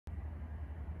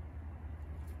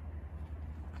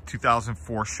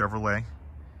2004 Chevrolet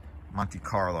Monte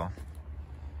Carlo.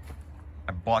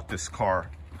 I bought this car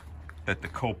at the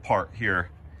Copart here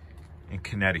in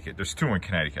Connecticut. There's two in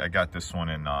Connecticut. I got this one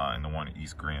in the one at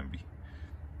East Granby.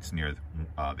 It's near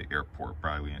the airport,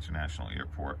 Bradley International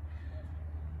Airport.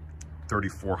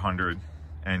 3400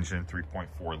 engine,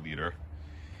 3.4 liter.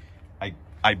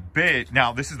 I bid.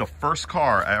 Now this is the first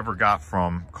car I ever got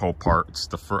from Copart. It's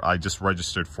the first. I just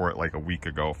registered for it like a week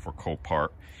ago for Copart,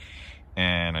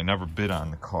 and I never bid on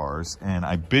the cars. And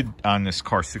I bid on this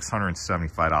car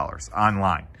 $675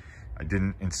 online. I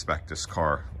didn't inspect this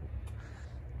car.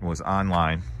 It was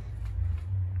online,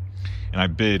 and I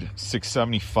bid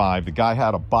 $675. The guy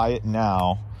had a buy it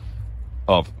now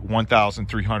of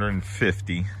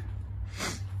 $1,350.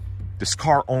 This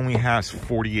car only has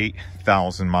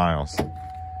 48,000 miles.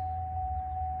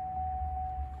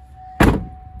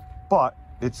 But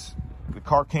the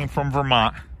car came from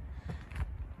Vermont,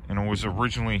 and it was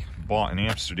originally bought in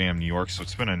Amsterdam, New York. So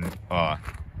it's been a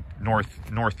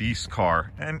northeast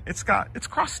car, and it's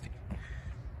crusty.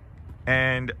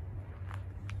 And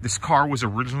this car was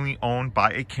originally owned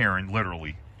by a Karen,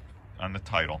 literally on the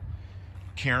title.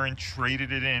 Karen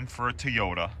traded it in for a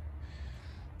Toyota,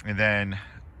 and then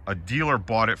a dealer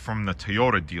bought it from the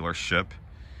Toyota dealership,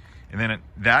 and then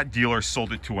that dealer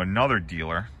sold it to another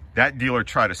dealer. That dealer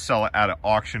tried to sell it at an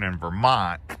auction in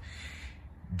Vermont,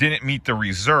 didn't meet the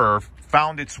reserve,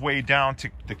 found its way down to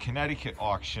the Connecticut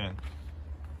auction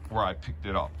where I picked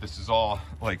it up. This is all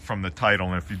like from the title,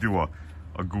 and if you do a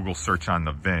Google search on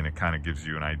the VIN, it kind of gives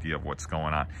you an idea of what's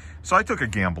going on. So I took a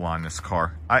gamble on this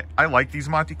car. I like these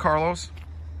Monte Carlos.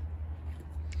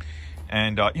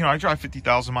 And, you know, I drive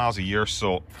 50,000 miles a year,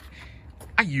 so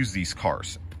I use these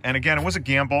cars. And again, it was a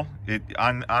gamble.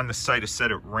 On the site, it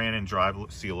said it ran and drive.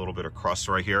 Let's see a little bit of crust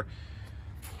right here.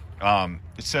 It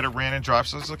said it ran and drive,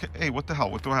 so I was like, hey, what the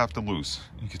hell? What do I have to lose?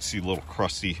 You can see a little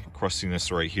crustiness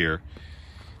right here.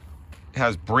 It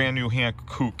has brand new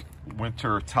Hankook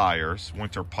winter tires,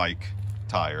 winter Pike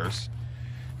tires.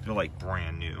 They're like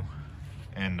brand new.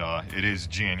 And it is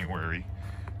January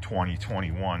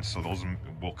 2021, so those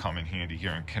will come in handy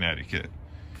here in Connecticut.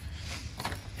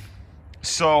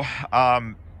 So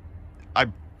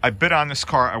I bid on this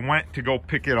car. I went to go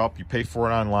pick it up. You pay for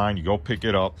it online, you go pick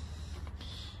it up,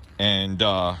 and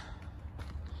I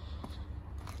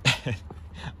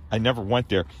never went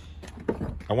there.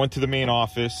 I went to the main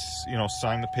office, you know,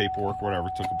 signed the paperwork, whatever.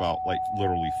 It took about like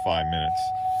literally 5 minutes.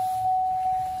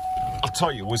 I'll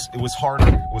tell you, it was harder.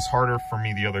 It was harder for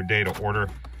me the other day to order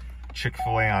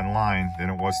Chick-fil-A online than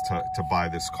it was to buy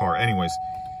this car. Anyways,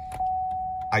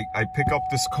 I pick up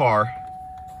this car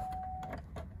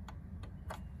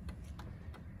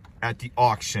at the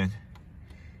auction,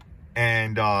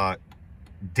 and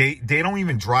they don't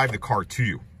even drive the car to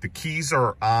you. The keys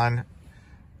are on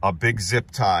a big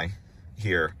zip tie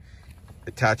here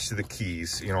attached to the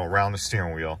keys, you know, around the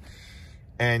steering wheel.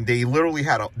 And they literally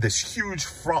had this huge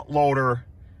front loader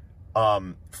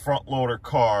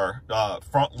car,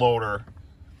 front loader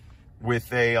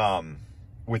with a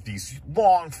with these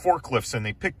long forklifts, and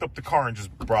they picked up the car and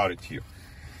just brought it to you.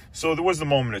 So there was the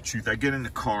moment of truth. I get in the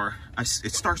car, it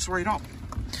starts right up.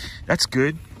 That's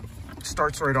good. It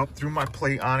starts right up, threw my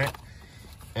plate on it,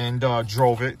 and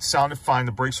drove it. It sounded fine.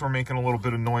 The brakes were making a little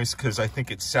bit of noise because I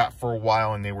think it sat for a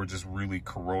while and they were just really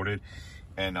corroded,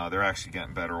 and they're actually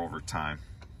getting better over time.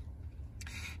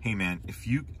 Hey man,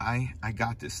 I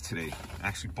got this today. I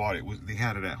actually bought it. They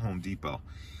had it at Home Depot,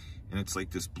 and it's like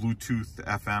this Bluetooth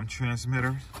FM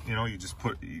transmitter. You know, you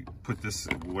put this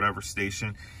at whatever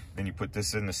station, then you put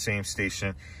this in the same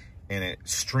station, and it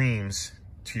streams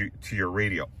to your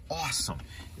radio. Awesome.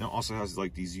 And it also has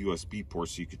like these USB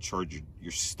ports so you could charge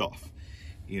your stuff.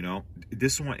 You know,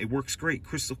 this one, it works great,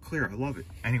 crystal clear. I love it.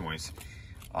 Anyways,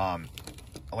 I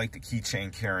like the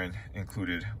keychain Karen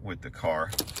included with the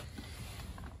car.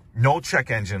 No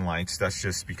check engine lights. That's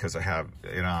just because I have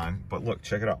it on. But look,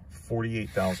 check it out.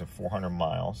 48,400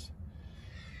 miles.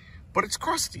 But it's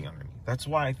crusty underneath. That's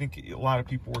why I think a lot of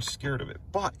people were scared of it.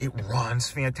 But it runs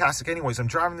fantastic. Anyways, I'm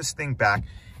driving this thing back.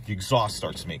 The exhaust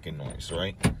starts making noise,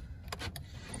 right?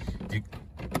 The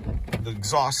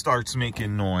exhaust starts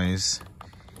making noise.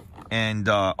 And,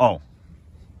 oh,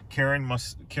 Karen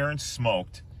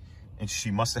smoked. And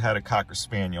she must have had a Cocker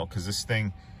Spaniel, because this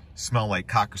thing smell like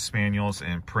Cocker Spaniels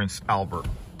and Prince Albert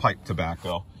pipe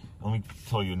tobacco. Let me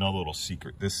tell you another little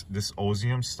secret. This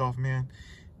Ozium stuff, man,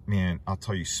 I'll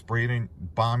tell you, spray it in,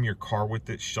 bomb your car with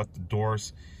it, shut the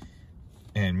doors,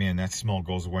 and man, that smell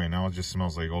goes away. Now it just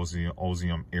smells like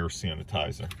Ozium air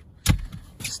sanitizer.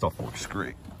 This stuff works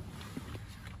great.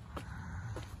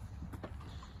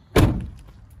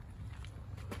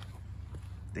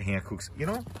 The hand cooks. You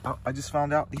know, I just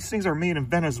found out these things are made in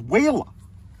Venezuela.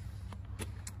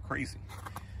 Crazy.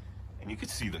 And you could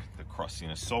see the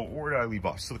crustiness. So where did I leave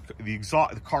off? So the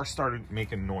exhaust, the car started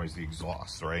making noise, the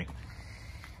exhaust, right?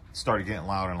 It started getting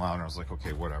louder and louder. I was like,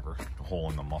 okay, whatever. A hole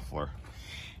in the muffler.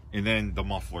 And then the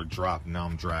muffler dropped. Now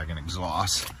I'm dragging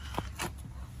exhaust.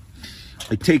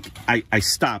 I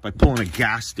stop. I pull in a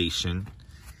gas station,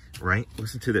 right?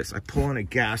 Listen to this. I pull in a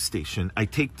gas station. I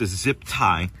take the zip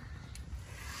tie.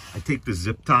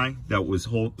 That was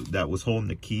holding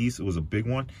the keys. It was a big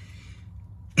one.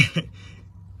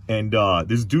 And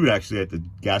this dude actually at the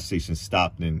gas station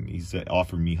stopped and he said,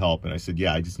 offered me help. And I said,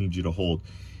 yeah, I just need you to hold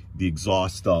the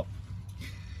exhaust up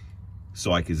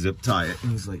so I could zip tie it.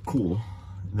 And he's like, cool.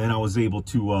 And then I was able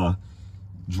to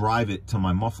drive it to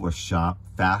my muffler shop,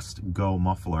 Fast Go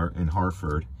Muffler in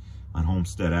Hartford on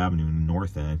Homestead Avenue in the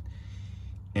north end.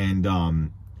 And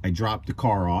I dropped the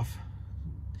car off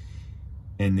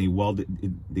and they welded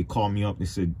it. They called me up. They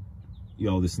said,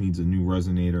 yo, this needs a new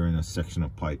resonator and a section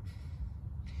of pipe.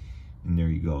 And there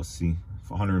you go. See,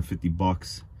 for 150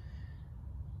 bucks,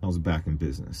 I was back in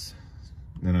business.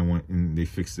 Then I went and they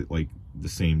fixed it like the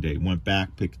same day. Went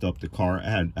back, picked up the car. I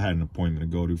had an appointment to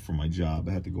go to for my job.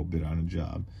 I had to go bid on a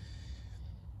job.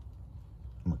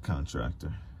 I'm a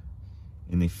contractor.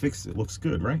 And they fixed it. Looks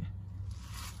good, right?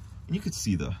 And you could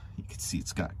see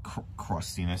it's got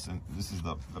crustiness. And this is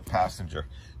the passenger.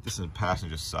 This is the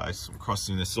passenger side. Some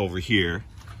crustiness over here.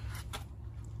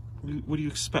 What do you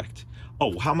expect?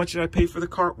 Oh, how much did I pay for the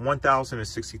car?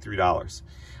 $1,063.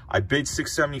 I bid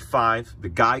 $675. The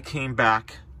guy came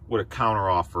back with a counter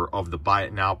offer of the buy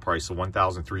it now price of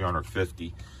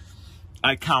 $1,350.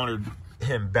 I countered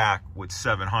him back with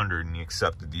 $700 and he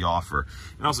accepted the offer.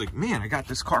 And I was like, man, I got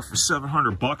this car for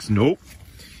 $700. Nope.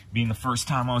 Being the first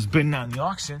time I was bidding on the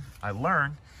auction, I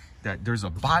learned that there's a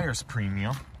buyer's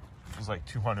premium. It was like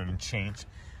 200 and change,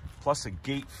 plus a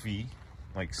gate fee,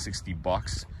 like 60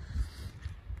 bucks.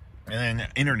 And then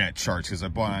internet charge, because I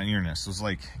bought it on the internet. So it was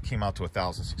like, came out to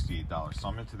 $1,068. So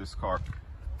I'm into this car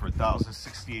for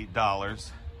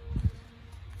 $1,068.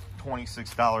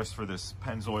 $26 for this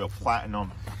Pennzoil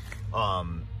Platinum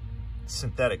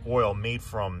synthetic oil made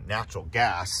from natural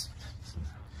gas.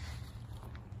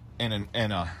 And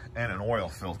an oil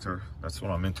filter. That's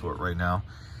what I'm into it right now.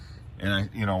 And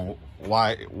you know,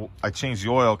 why I changed the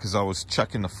oil, because I was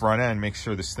checking the front end, make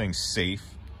sure this thing's safe,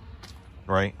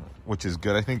 right? Which is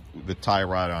good. I think the tie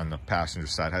rod on the passenger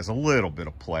side has a little bit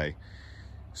of play,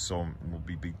 so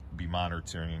we'll be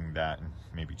monitoring that and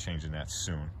maybe changing that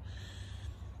soon.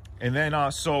 And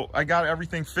then so I got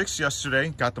everything fixed yesterday.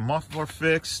 Got the muffler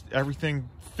fixed, everything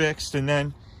fixed, and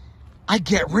then I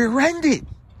get rear-ended.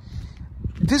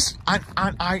 This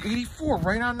on I-84,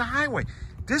 right on the highway.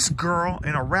 This girl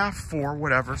in a RAV4,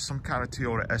 whatever, some kind of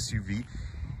Toyota SUV,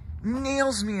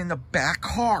 nails me in the back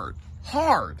hard.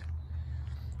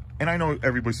 And I know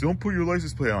everybody says, don't put your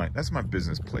license plate on it. That's my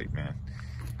business plate, man.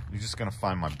 You're just gonna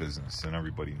find my business, and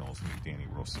everybody knows me, Danny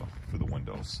Rosso, for the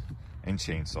windows and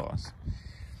chainsaws.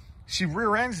 She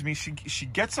rear ends me. She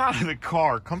gets out of the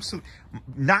car,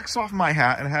 knocks off my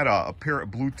hat, and I had a pair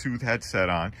of Bluetooth headset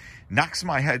on. Knocks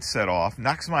my headset off.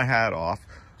 Knocks my hat off.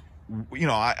 You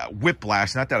know,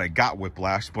 whiplash. Not that I got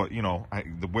whiplash, but you know,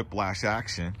 the whiplash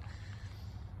action.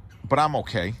 But I'm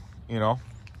okay. You know,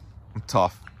 I'm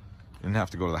tough. Didn't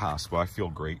have to go to the hospital. I feel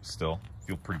great still.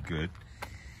 Feel pretty good.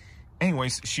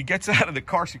 Anyways, she gets out of the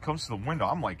car. She comes to the window.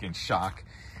 I'm like in shock.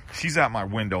 She's at my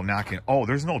window knocking. Oh,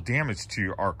 there's no damage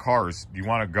to our cars. Do you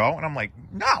want to go? And I'm like,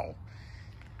 no.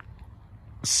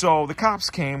 So the cops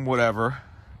came, whatever.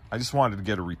 I just wanted to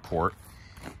get a report.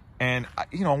 And,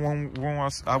 you know, when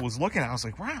I was looking at it, I was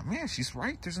like, wow, man, she's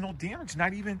right. There's no damage.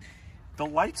 Not even the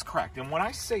lights cracked. And when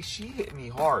I say she hit me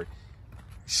hard,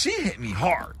 she hit me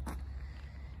hard.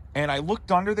 And I looked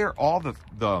under there. All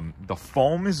the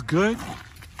foam is good.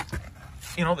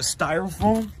 You know, the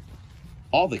styrofoam.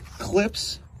 All the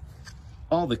clips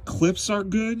are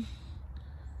good.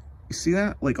 You see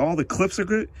that? Like all the clips are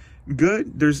good.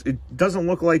 It doesn't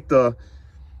look like the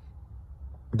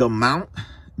mount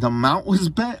was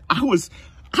bent. I was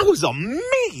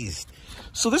amazed.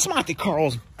 So this Monte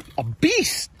Carlo's a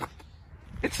beast.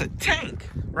 It's a tank,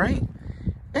 right?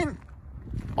 And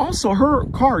also her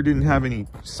car didn't have any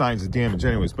signs of damage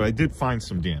anyways, but I did find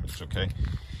some damage, okay?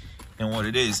 And what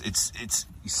it is, it's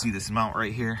you see this mount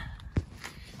right here?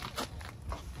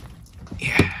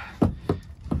 Yeah.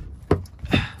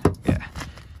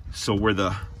 So where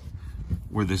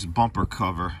this bumper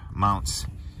cover mounts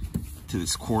to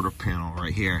this quarter panel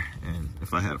right here, and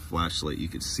if I had a flashlight, you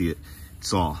could see it.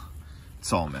 It's all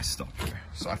messed up here.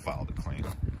 So I filed a claim.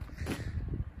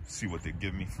 See what they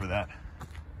give me for that.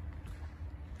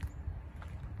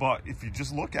 but if you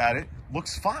just look at it,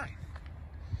 looks fine.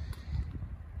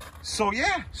 So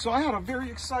yeah, so I had a very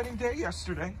exciting day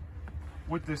yesterday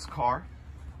with this car.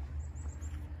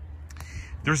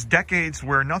 There's decades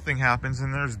where nothing happens,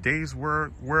 and there's days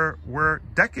where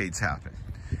decades happen.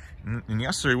 And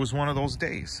yesterday was one of those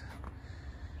days.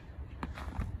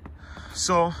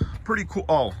 So pretty cool.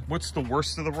 Oh, what's the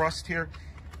worst of the rust here?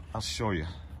 I'll show you.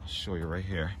 I'll show you right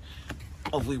here.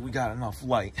 Hopefully we got enough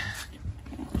light.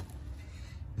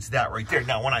 It's that right there.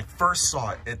 Now, when I first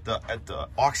saw it at the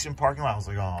auction parking lot, I was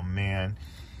like, oh man.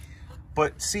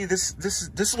 But see,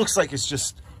 this looks like it's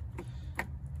just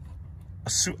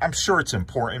I'm sure it's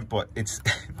important, but it's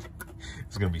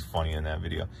it's gonna be funny in that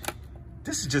video.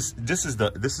 This is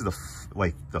the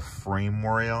like the frame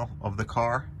rail of the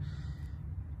car.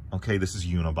 Okay, this is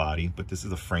unibody, but this is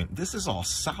the frame. This is all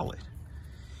solid.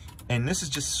 And this is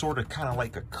just sort of kind of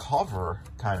like a cover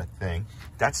kind of thing.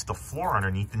 That's the floor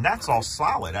underneath, and that's all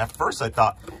solid. At first I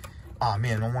thought, oh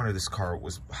man, no wonder this car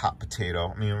was hot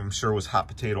potato. I mean, I'm sure it was hot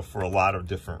potato for a lot of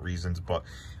different reasons, but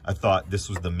I thought this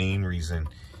was the main reason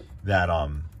that,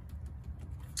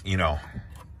 you know,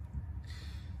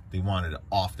 they wanted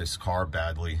off this car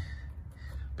badly.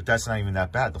 But that's not even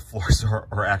that bad. The floors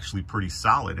are actually pretty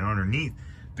solid, and underneath,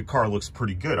 the car looks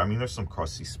pretty good. I mean, there's some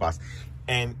crusty spots.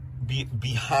 And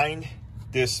behind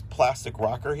this plastic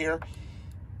rocker here,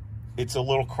 it's a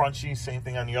little crunchy. Same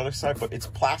thing on the other side, but it's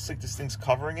plastic. This thing's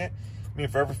covering it. I mean,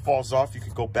 if it ever falls off, you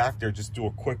could go back there, just do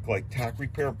a quick like tack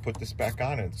repair and put this back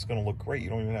on, and it's going to look great. You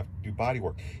don't even have to do body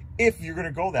work if you're going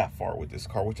to go that far with this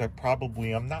car, which I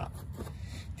probably am not.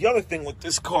 The other thing with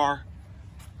this car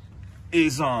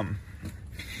is,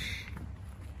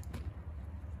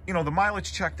 you know, the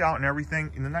mileage checked out and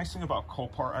everything. And the nice thing about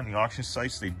Copart on the auction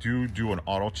sites, they do an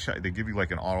auto check. They give you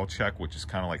like an auto check, which is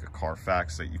kind of like a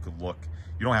Carfax that you could look.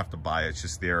 You don't have to buy it. It's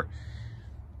just there.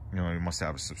 You know, you must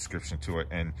have a subscription to it.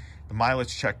 And the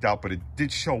mileage checked out, but it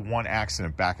did show one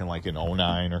accident back in like an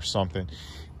 09 or something.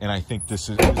 And I think this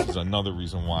is another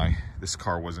reason why this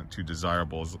car wasn't too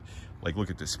desirable. Like,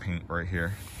 look at this paint right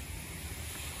here.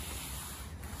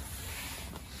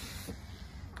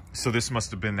 So this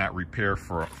must have been that repair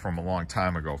from a long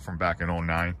time ago, from back in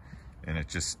 09, and it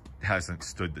just hasn't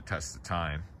stood the test of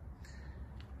time.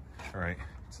 All right,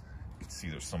 you can see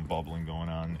there's some bubbling going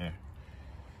on there.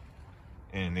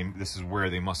 And this is where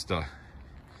they must have,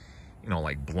 you know,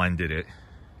 like blended it.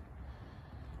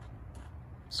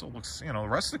 So it looks, you know, the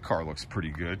rest of the car looks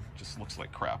pretty good. Just looks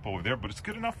like crap over there, but it's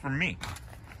good enough for me.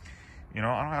 You know,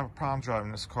 I don't have a problem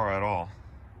driving this car at all.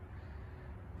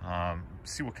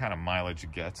 See what kind of mileage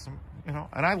it gets, you know,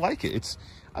 and I like it.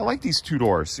 I like these two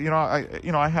doors. You know,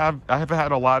 I have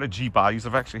had a lot of G bodies.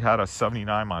 I've actually had a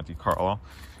 '79 Monte Carlo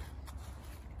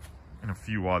and a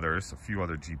few other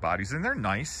G bodies, and they're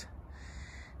nice.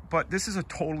 But this is a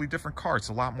totally different car. It's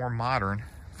a lot more modern,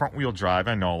 front wheel drive.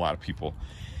 I know a lot of people,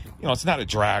 you know, it's not a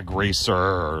drag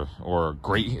racer or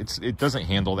great. It doesn't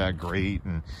handle that great,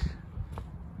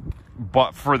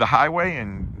 but for the highway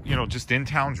and, you know, just in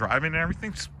town driving and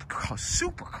everything,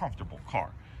 super comfortable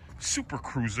car, super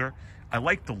cruiser. I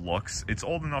like the looks. It's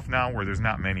old enough now where there's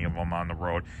not many of them on the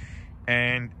road,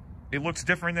 and it looks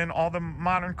different than all the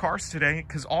modern cars today,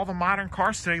 because all the modern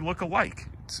cars today look alike.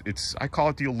 I call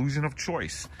it the illusion of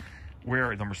choice,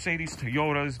 where the Mercedes,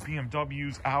 Toyotas,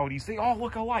 BMWs, Audis, they all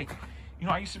look alike. You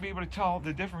know, I used to be able to tell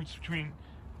the difference between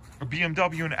a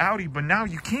BMW and an Audi, but now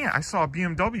you can't. I saw a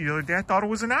BMW the other day. I thought it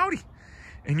was an Audi,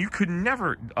 and you could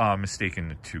never mistaken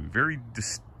the two. Very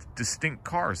distinct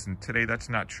cars, and today that's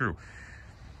not true.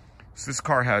 So this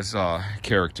car has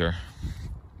character,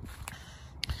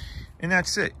 and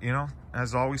that's it. You know,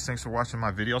 as always, thanks for watching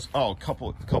my videos. Oh, a couple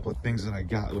of things that I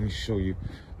got. Let me show you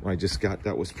what I just got.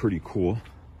 That was pretty cool.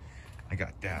 I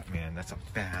got that, man. That's a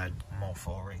bad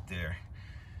mofo right there.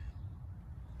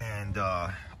 And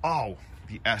oh,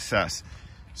 the SS.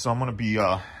 So I'm gonna be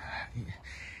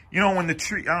you know, when the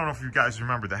tree, I don't know if you guys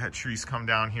remember, the head trees come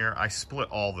down here. I split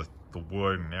all the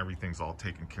wood, and everything's all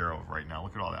taken care of right now.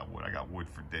 Look at all that wood. I got wood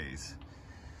for days.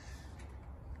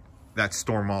 That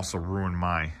storm also ruined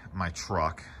my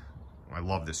truck. I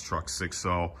love this truck,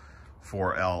 6.0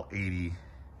 4L80.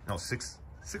 No,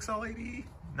 6L80?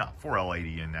 No,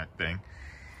 4L80 in that thing.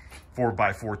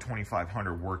 4x4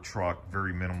 2500 work truck.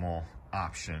 Very minimal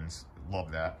options.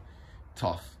 Love that.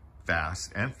 Tough,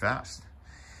 fast, and fast.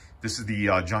 This is the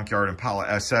Junkyard Impala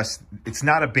SS. It's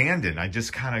not abandoned. I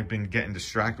just kind of been getting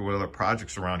distracted with other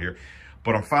projects around here,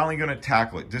 but I'm finally going to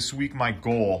tackle it. This week, my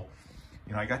goal,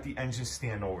 you know, I got the engine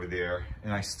stand over there,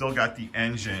 and I still got the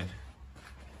engine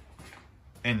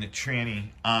and the tranny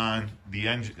on the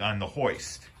engine, on the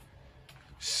hoist.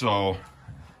 So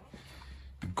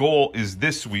The goal is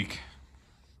this week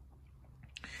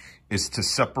is to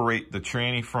separate the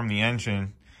tranny from the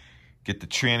engine, get the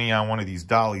tranny on one of these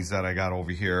dollies that I got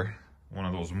over here, one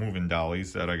of those moving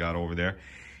dollies that I got over there,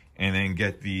 and then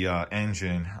get the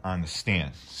engine on the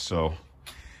stand. So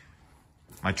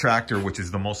my tractor, which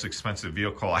is the most expensive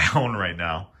vehicle I own right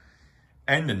now,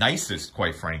 and the nicest,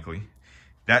 quite frankly,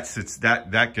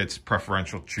 that gets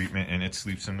preferential treatment, and it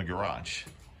sleeps in the garage.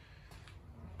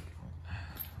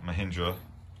 Mahindra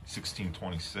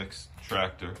 1626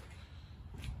 tractor.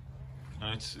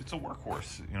 And it's a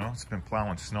workhorse, you know. It's been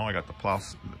plowing snow. I got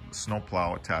the snow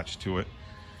plow attached to it,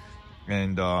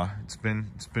 and it's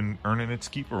been earning its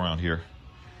keep around here.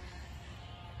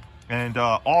 And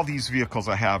all these vehicles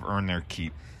I have earn their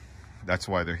keep. That's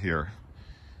why they're here.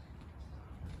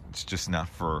 It's just not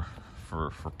for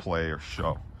play or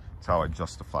show. It's how I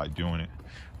justify doing it.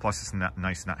 Plus, it's not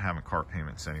nice not having car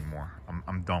payments anymore.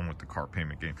 I'm done with the car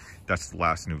payment game. That's the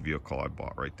last new vehicle I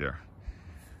bought right there.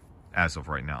 As of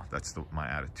right now, that's my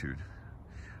attitude.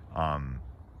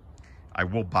 I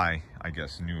will buy, I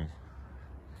guess, new.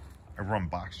 I run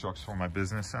box trucks for my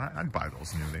business, and I'd buy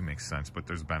those new. They make sense, but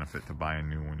there's benefit to buying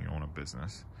new when you own a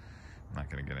business. I'm not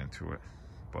gonna get into it,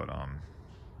 but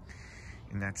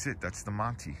and that's it. That's the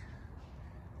Monte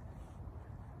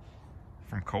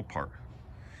from Copart.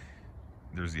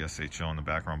 There's the SHO in the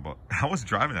background, but I was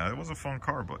driving that. It was a fun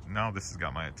car, but now this has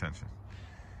got my attention.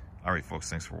 All right, folks,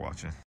 thanks for watching.